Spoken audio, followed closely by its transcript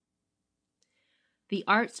The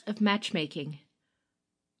Art of Matchmaking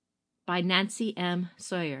by Nancy M.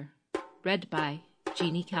 Sawyer. Read by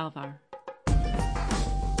Jeannie Calvar.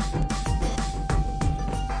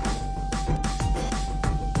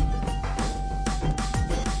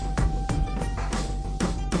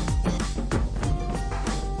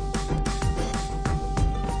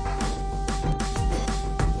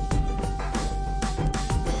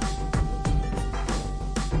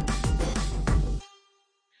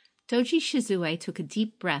 Doji Shizue took a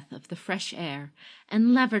deep breath of the fresh air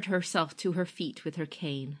and levered herself to her feet with her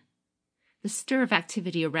cane. The stir of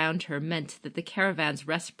activity around her meant that the caravan's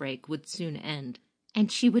rest break would soon end, and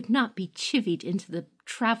she would not be chivied into the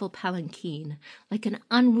travel palanquin like an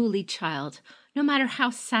unruly child, no matter how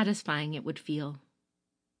satisfying it would feel.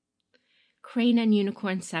 Crane and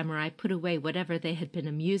Unicorn Samurai put away whatever they had been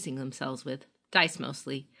amusing themselves with, dice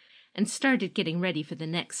mostly, and started getting ready for the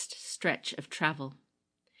next stretch of travel.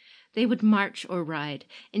 They would march or ride,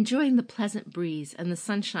 enjoying the pleasant breeze and the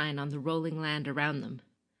sunshine on the rolling land around them.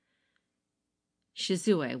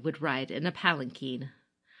 Shizue would ride in a palanquin.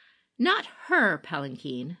 Not her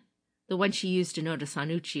palanquin, the one she used in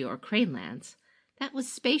Otosanuchi or Cranelands. That was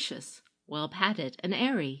spacious, well-padded, and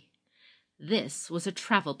airy. This was a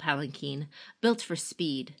travel palanquin, built for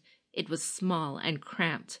speed. It was small and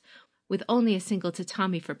cramped, with only a single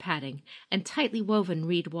tatami for padding, and tightly woven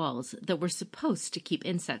reed walls that were supposed to keep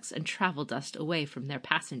insects and travel dust away from their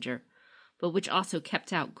passenger, but which also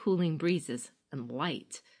kept out cooling breezes and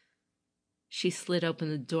light. She slid open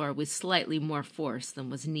the door with slightly more force than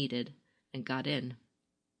was needed, and got in.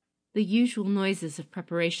 The usual noises of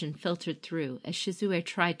preparation filtered through as Shizue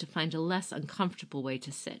tried to find a less uncomfortable way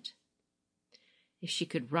to sit. If she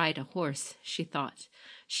could ride a horse, she thought,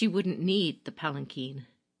 she wouldn't need the palanquin.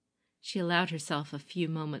 She allowed herself a few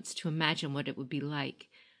moments to imagine what it would be like,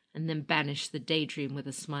 and then banished the daydream with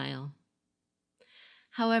a smile.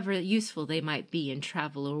 However useful they might be in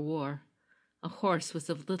travel or war, a horse was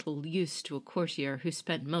of little use to a courtier who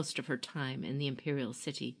spent most of her time in the imperial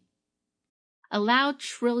city. A loud,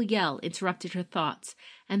 shrill yell interrupted her thoughts,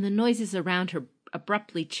 and the noises around her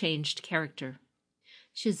abruptly changed character.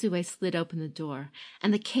 Shizue slid open the door,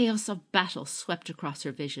 and the chaos of battle swept across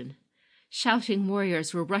her vision. Shouting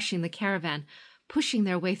warriors were rushing the caravan, pushing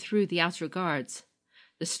their way through the outer guards.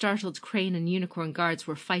 The startled Crane and Unicorn guards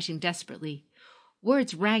were fighting desperately.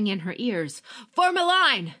 Words rang in her ears. "Form a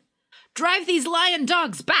line! Drive these lion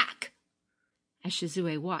dogs back!" As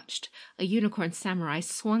Shizue watched, a Unicorn Samurai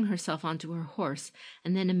swung herself onto her horse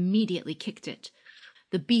and then immediately kicked it.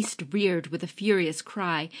 The beast reared with a furious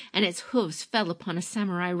cry, and its hooves fell upon a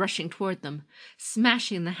samurai rushing toward them,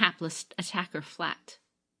 smashing the hapless attacker flat.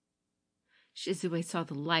 Shizue saw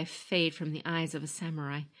the life fade from the eyes of a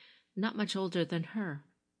samurai, not much older than her,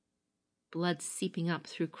 blood seeping up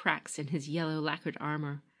through cracks in his yellow lacquered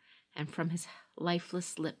armor, and from his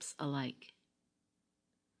lifeless lips alike.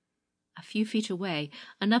 A few feet away,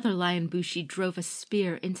 another lion bushi drove a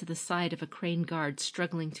spear into the side of a Crane guard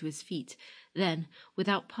struggling to his feet, then,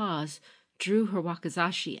 without pause, drew her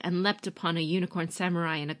wakizashi and leapt upon a Unicorn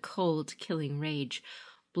Samurai in a cold, killing rage.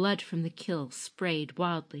 Blood from the kill sprayed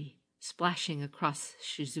wildly, splashing across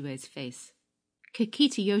Shizue's face.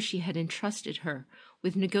 Kakita Yoshi had entrusted her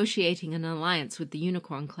with negotiating an alliance with the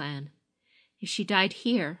Unicorn clan. If she died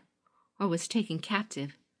here, or was taken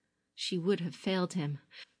captive, she would have failed him.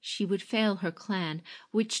 She would fail her clan,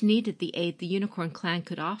 which needed the aid the Unicorn clan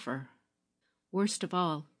could offer. Worst of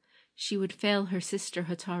all, she would fail her sister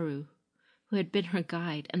Hotaru, who had been her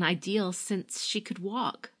guide and ideal since she could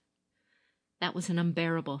walk. That was an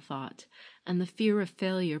unbearable thought, and the fear of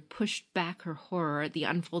failure pushed back her horror at the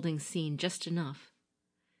unfolding scene just enough.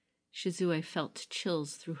 Shizue felt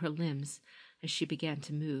chills through her limbs as she began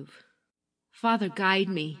to move. "Father, guide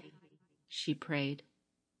me," she prayed.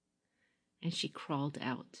 And she crawled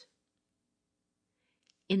out.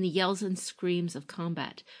 In the yells and screams of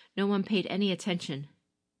combat, no one paid any attention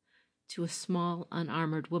to a small,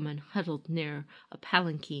 unarmored woman huddled near a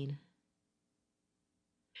palanquin.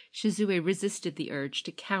 Shizue resisted the urge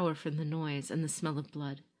to cower from the noise and the smell of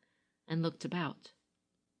blood, and looked about.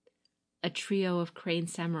 A trio of Crane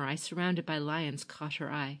samurai surrounded by lions caught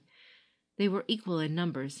her eye. They were equal in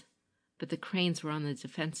numbers, but the Cranes were on the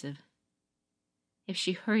defensive. If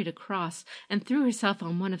she hurried across and threw herself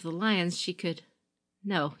on one of the lions, she could...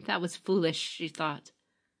 No, that was foolish, she thought.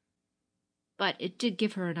 But it did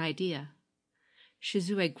give her an idea.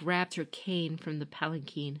 Shizue grabbed her cane from the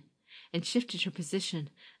palanquin and shifted her position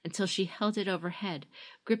until she held it overhead,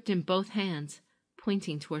 gripped in both hands,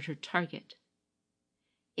 pointing toward her target.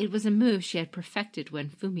 It was a move she had perfected when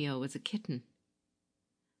Fumio was a kitten.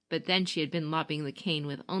 but then she had been lobbing the cane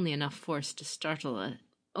with only enough force to startle an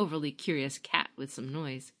overly curious cat with some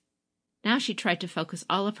noise. Now she tried to focus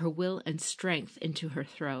all of her will and strength into her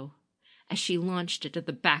throw, as she launched it at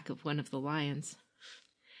the back of one of the lions.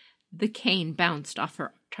 The cane bounced off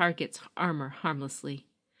her target's armor harmlessly,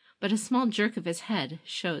 but a small jerk of his head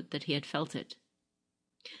showed that he had felt it.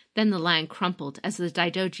 Then the lion crumpled as the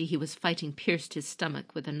Daidoji he was fighting pierced his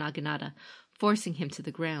stomach with a naginata, forcing him to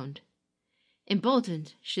the ground.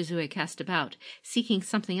 Emboldened, Shizue cast about, seeking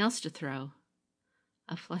something else to throw.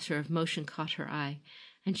 A flutter of motion caught her eye,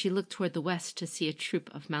 and she looked toward the west to see a troop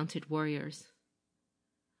of mounted warriors.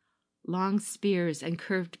 Long spears and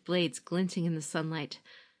curved blades glinting in the sunlight,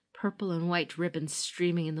 purple and white ribbons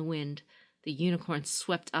streaming in the wind, the unicorn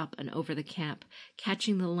swept up and over the camp,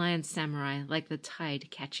 catching the lion samurai like the tide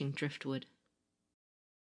catching driftwood.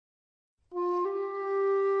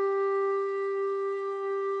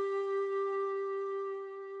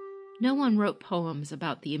 No one wrote poems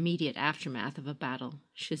about the immediate aftermath of a battle,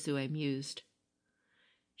 Shizue mused.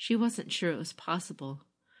 She wasn't sure it was possible.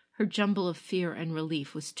 Her jumble of fear and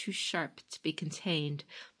relief was too sharp to be contained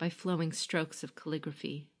by flowing strokes of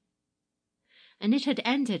calligraphy. And it had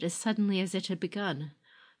ended as suddenly as it had begun,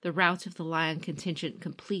 the rout of the lion contingent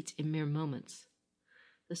complete in mere moments.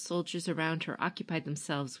 The soldiers around her occupied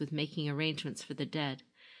themselves with making arrangements for the dead,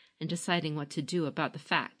 and deciding what to do about the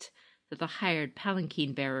fact that the hired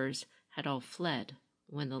palanquin bearers had all fled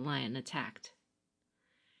when the lion attacked.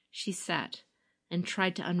 She sat and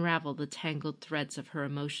tried to unravel the tangled threads of her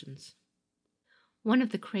emotions. One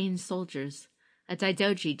of the crane soldiers, a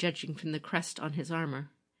Daidoji judging from the crest on his armor,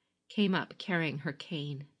 came up carrying her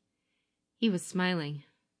cane. He was smiling.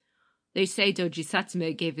 They say Doji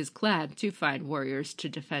Satsume gave his clan 2 fine warriors to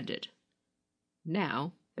defend it.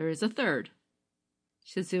 Now there is a 3rd.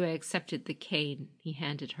 Shizue accepted the cane he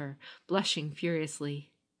handed her, blushing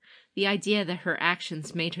furiously. The idea that her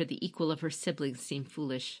actions made her the equal of her siblings seemed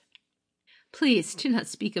foolish. Please do not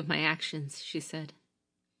speak of my actions, she said.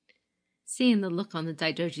 Seeing the look on the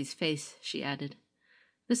Daidoji's face, she added,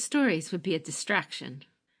 the stories would be a distraction,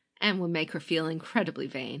 and would make her feel incredibly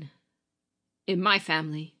vain. In my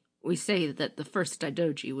family, we say that the first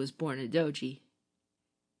Daidoji was born a doji.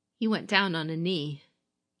 He went down on a knee,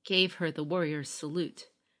 gave her the warrior's salute,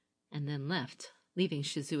 and then left, leaving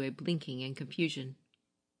Shizue blinking in confusion.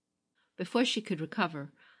 Before she could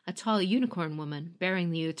recover, a tall unicorn woman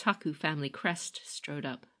bearing the Utaku family crest strode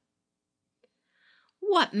up.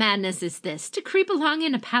 What madness is this, to creep along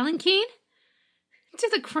in a palanquin? Do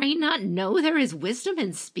the crane not know there is wisdom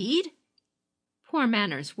in speed? Poor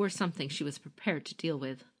manners were something she was prepared to deal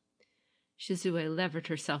with. Shizue levered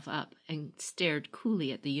herself up and stared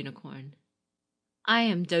coolly at the unicorn. I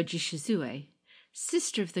am Doji Shizue,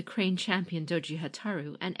 sister of the crane champion Doji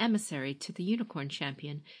Hataru and emissary to the unicorn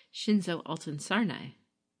champion Shinzo Alton Sarnai.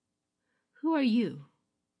 Who are you?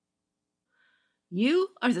 You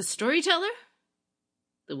are the storyteller?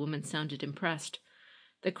 The woman sounded impressed.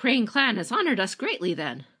 The Crane clan has honored us greatly,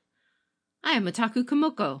 then. I am Mitaku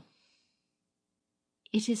Komoko.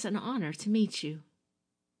 It is an honor to meet you,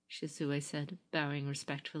 Shizue said, bowing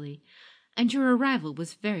respectfully, and your arrival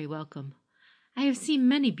was very welcome. I have seen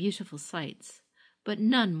many beautiful sights, but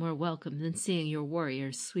none more welcome than seeing your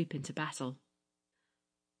warriors sweep into battle.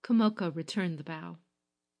 Komoko returned the bow.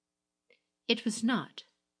 It was not,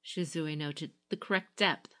 Shizue noted, the correct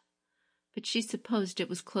depth, but she supposed it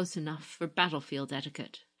was close enough for battlefield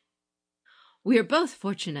etiquette. We are both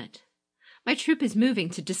fortunate. My troop is moving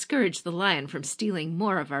to discourage the lion from stealing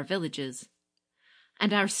more of our villages,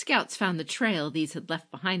 and our scouts found the trail these had left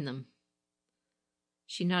behind them.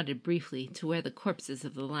 She nodded briefly to where the corpses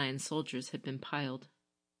of the lion soldiers had been piled.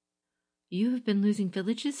 You have been losing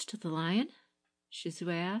villages to the lion?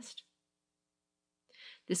 Shizue asked.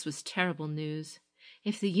 This was terrible news.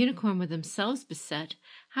 If the unicorn were themselves beset,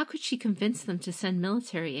 how could she convince them to send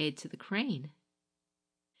military aid to the crane?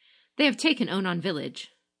 They have taken Onon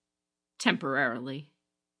village. Temporarily,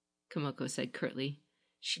 Komoko said curtly.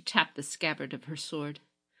 She tapped the scabbard of her sword.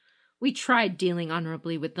 We tried dealing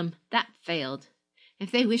honorably with them. That failed. If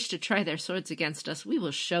they wish to try their swords against us, we will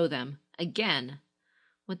show them, again,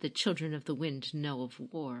 what the children of the wind know of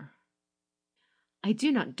war. I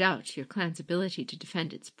do not doubt your clan's ability to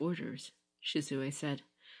defend its borders, Shizue said.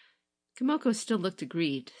 Komoko still looked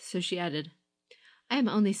aggrieved, so she added, I am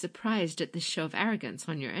only surprised at this show of arrogance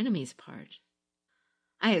on your enemy's part.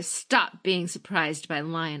 I have stopped being surprised by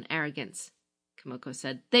lion arrogance, Komoko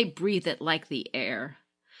said. They breathe it like the air.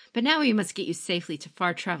 But now we must get you safely to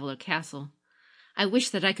Far Traveler Castle. I wish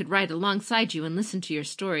that I could ride alongside you and listen to your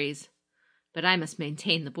stories, but I must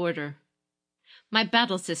maintain the border. My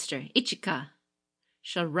battle sister, Ichika.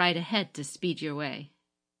 shall ride ahead to speed your way.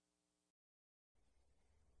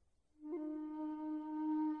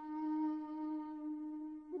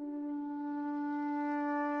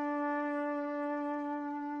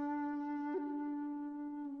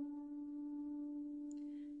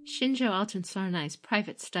 Shinjo Alton Sarnai's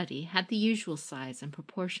private study had the usual size and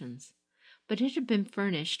proportions, but it had been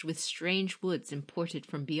furnished with strange woods imported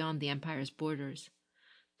from beyond the empire's borders.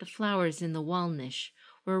 The flowers in the wall niche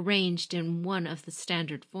were arranged in one of the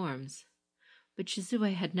standard forms, but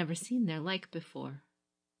Shizue had never seen their like before.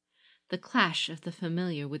 The clash of the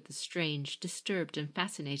familiar with the strange disturbed and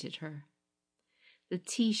fascinated her. The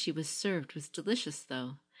tea she was served was delicious,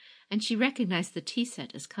 though, and she recognized the tea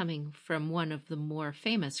set as coming from one of the more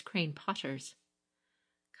famous Crane potters.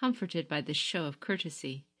 Comforted by this show of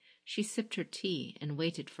courtesy, she sipped her tea and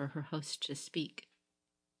waited for her host to speak.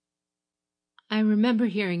 "I remember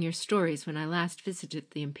hearing your stories when I last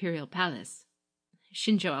visited the Imperial Palace,"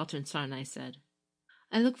 Shinjo Alton Sarnai said.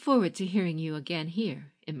 "I look forward to hearing you again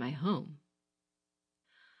here, in my home."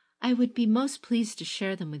 "I would be most pleased to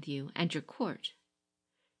share them with you and your court."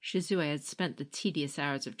 Shizue had spent the tedious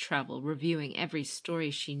hours of travel reviewing every story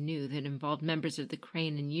she knew that involved members of the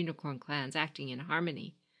Crane and Unicorn clans acting in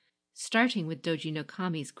harmony, starting with Doji no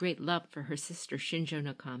Kami's great love for her sister Shinjo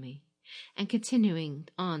no Kami, and continuing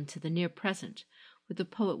on to the near present with the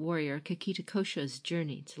poet-warrior Kakita Kosho's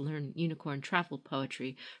journey to learn unicorn travel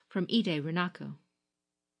poetry from Ide Renako.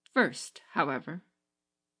 "First, however,"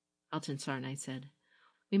 Alton Sarnai said,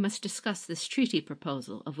 "we must discuss this treaty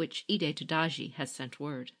proposal of which Ide Tadaji has sent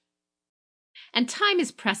word. And time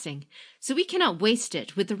is pressing, so we cannot waste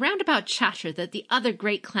it with the roundabout chatter that the other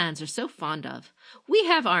great clans are so fond of. We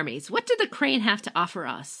have armies. What do the Crane have to offer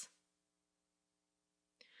us?"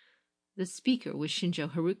 The speaker was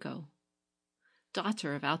Shinjo Haruko,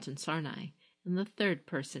 daughter of Alton Sarnai, and the third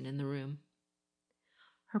person in the room.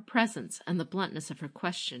 Her presence and the bluntness of her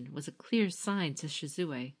question was a clear sign to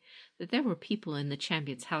Shizue that there were people in the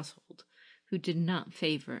champion's household who did not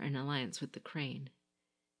favor an alliance with the Crane.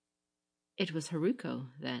 It was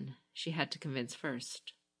Haruko, then, she had to convince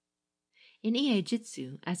first. In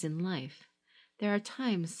Ie-jitsu, as in life, there are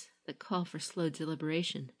times that call for slow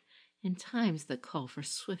deliberation and times that call for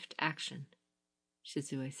swift action,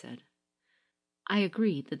 Shizue said. "I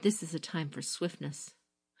agree that this is a time for swiftness.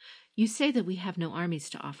 You say that we have no armies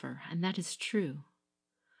to offer, and that is true.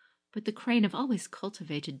 But the Crane have always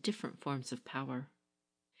cultivated different forms of power.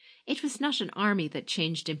 It was not an army that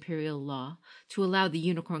changed imperial law to allow the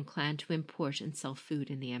Unicorn clan to import and sell food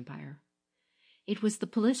in the empire. It was the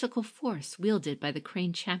political force wielded by the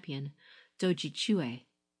Crane champion, Doji Chue,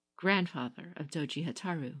 grandfather of Doji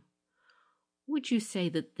Hataru. Would you say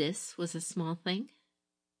that this was a small thing?"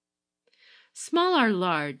 "Small or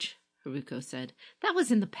large," Haruko said, "that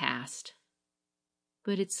was in the past."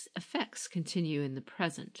 "But its effects continue in the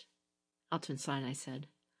present," Alton Sarnai said,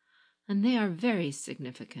 "and they are very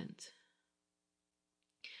significant."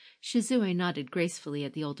 Shizue nodded gracefully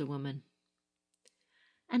at the older woman.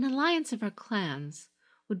 "An alliance of our clans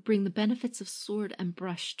would bring the benefits of sword and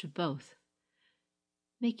brush to both,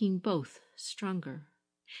 making both stronger.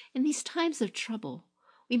 In these times of trouble,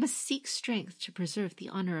 we must seek strength to preserve the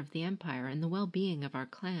honor of the Empire and the well-being of our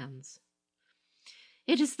clans."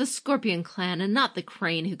 "It is the Scorpion clan and not the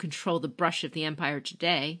Crane who control the brush of the Empire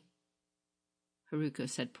today," Haruko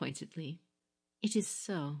said pointedly. "It is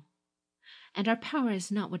so, and our power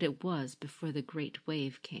is not what it was before the Great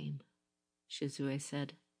Wave came," Shizue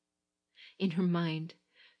said. In her mind,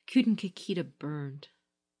 Kuden Kakita burned.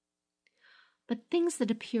 "But things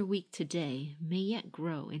that appear weak today may yet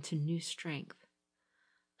grow into new strength.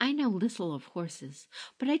 I know little of horses,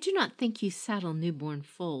 but I do not think you saddle newborn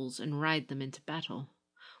foals and ride them into battle.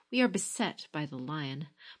 We are beset by the lion,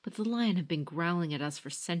 but the lion have been growling at us for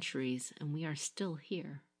centuries, and we are still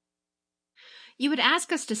here." "You would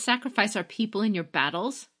ask us to sacrifice our people in your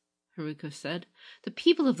battles?" Haruko said. "The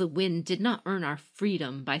people of the wind did not earn our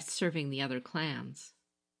freedom by serving the other clans."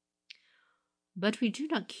 "But we do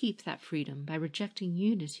not keep that freedom by rejecting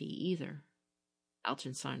unity either,"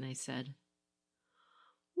 Alton Sarnai said.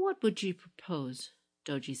 "What would you propose,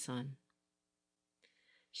 Doji-san?"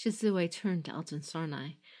 Shizue turned to Alton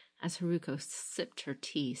Sarnai as Haruko sipped her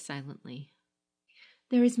tea silently.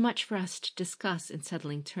 "There is much for us to discuss in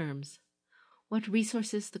settling terms. What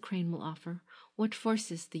resources the Crane will offer, what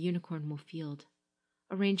forces the Unicorn will field.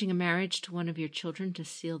 Arranging a marriage to one of your children to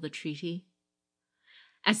seal the treaty."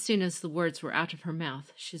 As soon as the words were out of her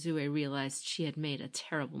mouth, Shizue realized she had made a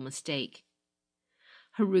terrible mistake.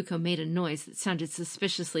 Haruko made a noise that sounded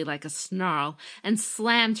suspiciously like a snarl and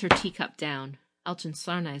slammed her teacup down. Alton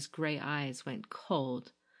Sarnai's gray eyes went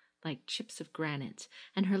cold. like chips of granite,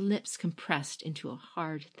 and her lips compressed into a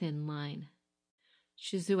hard, thin line.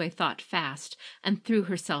 Shizue thought fast and threw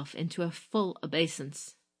herself into a full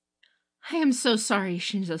obeisance. "I am so sorry,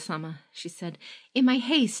 Shinzo-sama," she said. "In my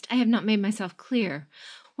haste, I have not made myself clear.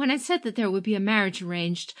 When I said that there would be a marriage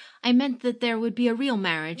arranged, I meant that there would be a real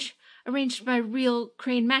marriage, arranged by real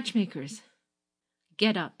Crane matchmakers."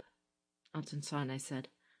 "Get up," Alton Sanai said,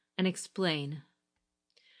 "and explain."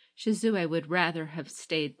 Shizue would rather have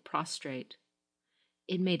stayed prostrate.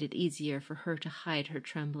 It made it easier for her to hide her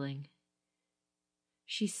trembling.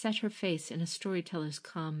 She set her face in a storyteller's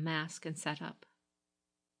calm mask and sat up.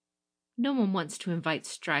 No one wants to invite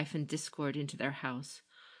strife and discord into their house,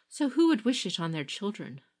 so who would wish it on their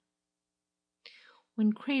children?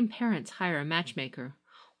 When Crane parents hire a matchmaker,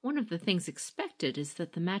 one of the things expected is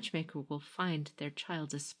that the matchmaker will find their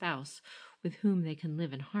child a spouse with whom they can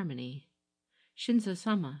live in harmony.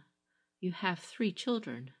 Shinzo-sama, you have 3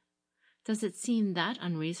 children. Does it seem that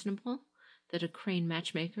unreasonable that a Crane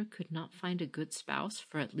matchmaker could not find a good spouse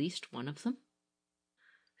for at least one of them?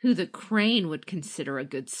 "Who the Crane would consider a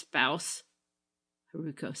good spouse,"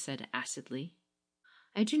 Haruko said acidly.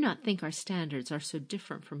 "I do not think our standards are so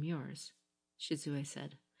different from yours," Shizue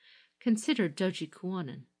said. "Consider Doji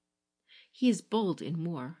Kuonen. He is bold in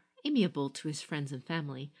war, amiable to his friends and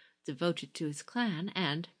family, devoted to his clan,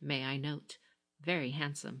 and, may I note, very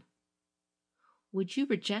handsome. Would you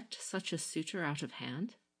reject such a suitor out of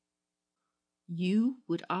hand?" "You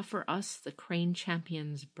would offer us the Crane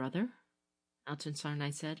champion's brother?" Alton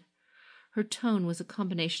Sanai said. Her tone was a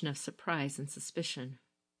combination of surprise and suspicion.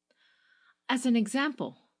 "As an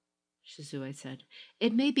example," Shizue said,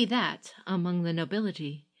 "it may be that, among the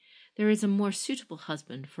nobility, there is a more suitable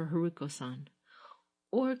husband for Haruko-san.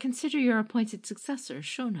 Or consider your appointed successor,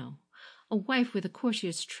 Shono. A wife with a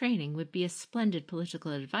courtier's training would be a splendid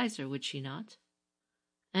political adviser, would she not?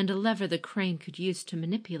 And a lever the Crane could use to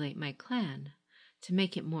manipulate my clan, to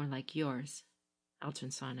make it more like yours,"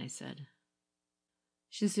 Alton Sanai said.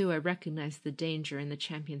 Shizue recognized the danger in the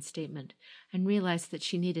champion's statement and realized that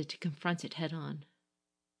she needed to confront it head-on.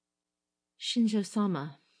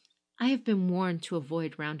 "Shinjo-sama, I have been warned to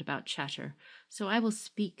avoid roundabout chatter, so I will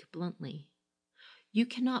speak bluntly. You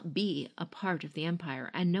cannot be a part of the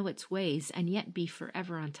Empire and know its ways and yet be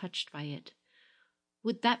forever untouched by it.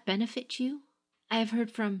 Would that benefit you? I have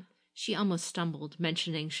heard from," she almost stumbled,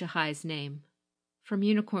 mentioning Shihai's name, "from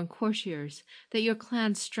unicorn courtiers that your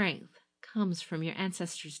clan's strength comes from your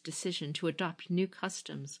ancestors' decision to adopt new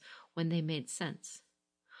customs when they made sense.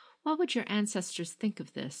 What would your ancestors think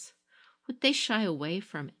of this? Would they shy away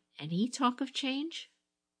from any talk of change?"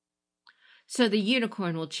 "So the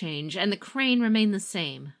unicorn will change and the Crane remain the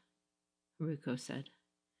same," Haruko said.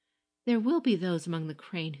 "There will be those among the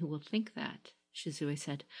Crane who will think that," Shizue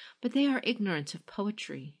said, "but they are ignorant of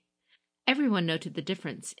poetry. Everyone noted the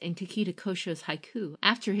difference in Kikita Kosho's haiku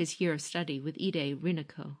after his year of study with Ide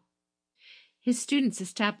Rinako. His students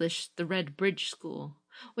established the Red Bridge School,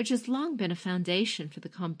 which has long been a foundation for the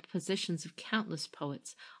compositions of countless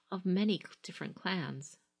poets of many different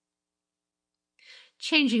clans."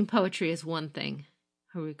 "Changing poetry is one thing,"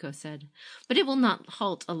 Haruko said, "but it will not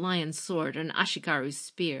halt a lion's sword and Ashigaru's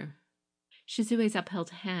spear." Shizue's upheld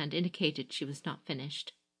hand indicated she was not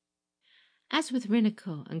finished. "As with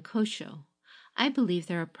Rinako and Kosho, I believe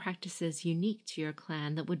there are practices unique to your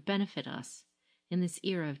clan that would benefit us in this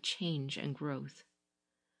era of change and growth.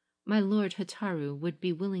 My lord Hotaru would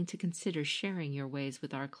be willing to consider sharing your ways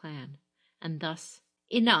with our clan, and thus—"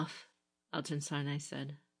 "Enough," Alton Sanai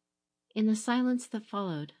said. In the silence that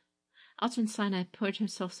followed, Alton Sanai poured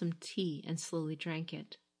himself some tea and slowly drank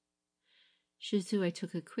it. Shizue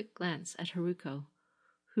took a quick glance at Haruko,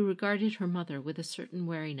 who regarded her mother with a certain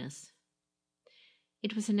wariness.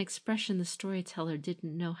 It was an expression the storyteller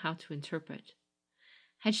didn't know how to interpret.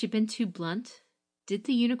 Had she been too blunt? Did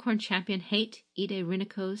the unicorn champion hate Ide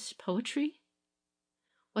Rinako's poetry?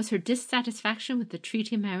 Was her dissatisfaction with the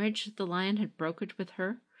treaty marriage the lion had brokered with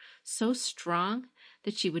her so strong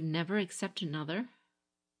that she would never accept another?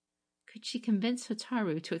 Could she convince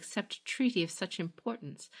Hotaru to accept a treaty of such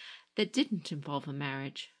importance that didn't involve a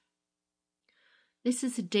marriage? "This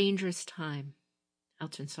is a dangerous time,"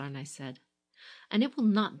 Alton Sanai said, "and it will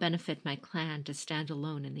not benefit my clan to stand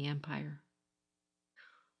alone in the Empire.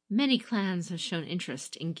 Many clans have shown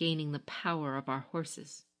interest in gaining the power of our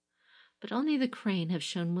horses, but only the Crane have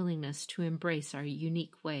shown willingness to embrace our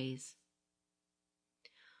unique ways.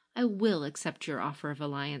 I will accept your offer of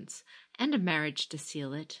alliance and a marriage to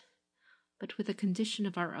seal it, but with a condition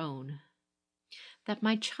of our own, that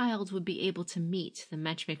my child would be able to meet the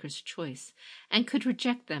matchmaker's choice and could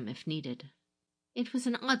reject them if needed. It was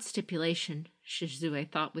an odd stipulation, Shizue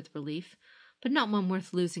thought with relief, but not one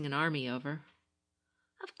worth losing an army over.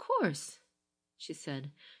 Of course, she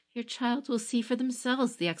said. Your child will see for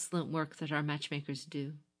themselves the excellent work that our matchmakers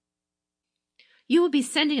do. You will be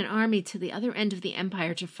sending an army to the other end of the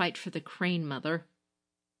empire to fight for the crane, Mother,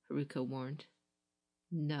 Haruko warned.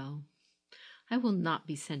 No, I will not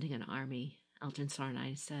be sending an army, Elton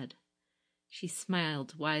Sarnai said. She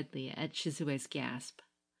smiled widely at Shizue's gasp.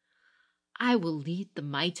 I will lead the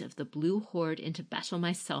might of the Blue Horde into battle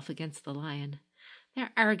myself against the lion.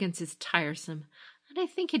 Their arrogance is tiresome, and I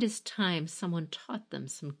think it is time someone taught them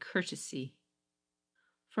some courtesy.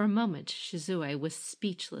 For a moment, Shizue was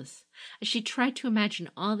speechless as she tried to imagine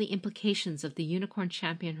all the implications of the unicorn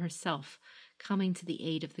champion herself coming to the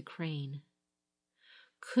aid of the crane.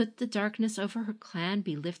 Could the darkness over her clan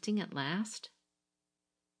be lifting at last?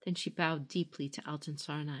 Then she bowed deeply to Alton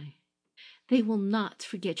Sarnai. They will not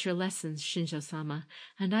forget your lessons, Shinjo-sama,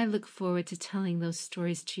 and I look forward to telling those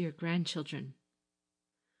stories to your grandchildren.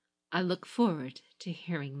 I look forward to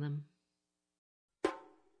hearing them.